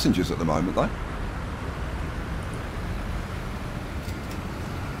 2 passengers at the moment, though.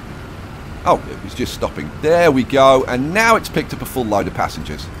 Oh, it was just stopping. There we go. And now it's picked up a full load of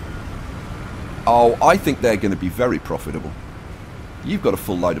passengers. Oh, I think they're going to be very profitable. You've got a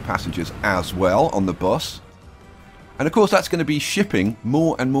full load of passengers as well on the bus. And of course that's going to be shipping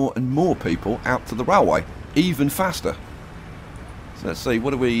more and more and more people out to the railway even faster. So let's see,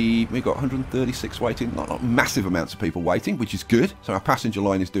 what do we've got 136 waiting, not massive amounts of people waiting, which is good. So our passenger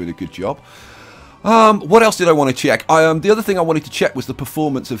line is doing a good job. What else did I want to check? The other thing I wanted to check was the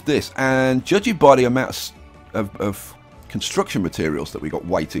performance of this, and judging by the amount of construction materials that we got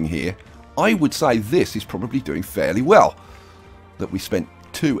waiting here, I would say this is probably doing fairly well. That we spent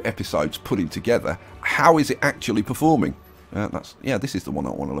 2 episodes putting together. How is it actually performing? This is the one I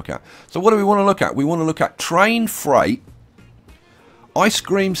want to look at. So what do we want to look at? We want to look at train freight. Ice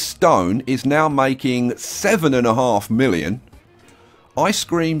Cream Stone is now making 7.5 million. Ice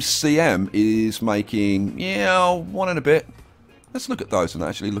Cream CM is making, 1 and a bit. Let's look at those and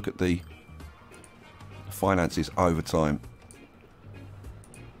actually look at the finances over time.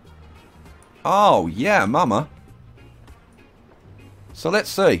 Oh, yeah, mama. So let's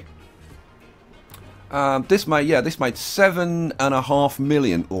see. This made 7.5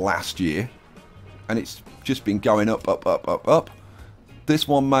 million last year, and it's just been going up, up, up, up, up. This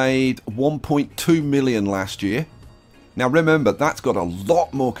one made 1.2 million last year. Now remember, that's got a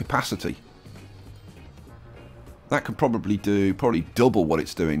lot more capacity. That could probably do double what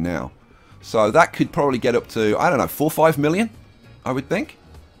it's doing now. So that could probably get up to, I don't know, 4 or 5 million, I would think.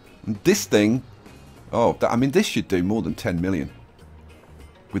 And this thing, I mean, this should do more than 10 million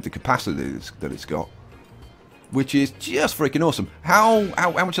with the capacity that it's got, which is just freaking awesome. How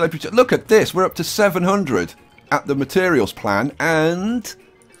much are they producing? Look at this, we're up to 700 at the materials plan, and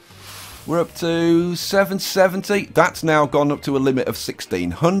we're up to 770. That's now gone up to a limit of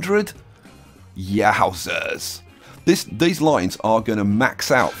 1600. Yowzers. These lines are going to max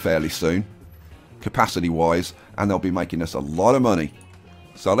out fairly soon, capacity wise, and they'll be making us a lot of money.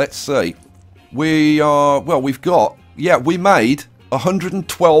 So let's see. We made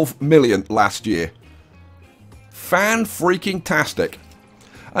 112 million last year. Fan-freaking-tastic.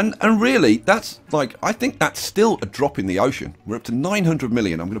 And really, that's like, I think that's still a drop in the ocean. We're up to 900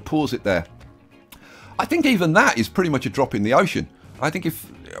 million. I'm going to pause it there. I think even that is pretty much a drop in the ocean. I think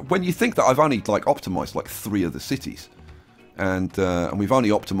when you think that I've only like optimized like 3 of the cities, and we've only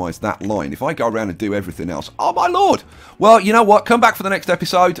optimized that line, if I go around and do everything else, oh my lord! Well, you know what? Come back for the next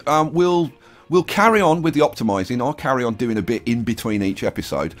episode. We'll carry on with the optimizing. I'll carry on doing a bit in between each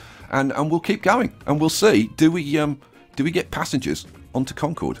episode, and we'll keep going, and we'll see. Do we get passengers onto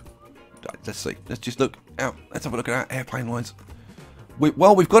Concorde? Let's see. Let's just look out. Let's have a look at our airplane lines.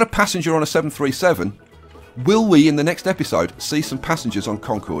 We've got a passenger on a 737. Will we, in the next episode, see some passengers on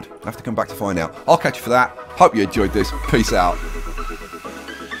Concorde? I have to come back to find out. I'll catch you for that. Hope you enjoyed this. Peace out.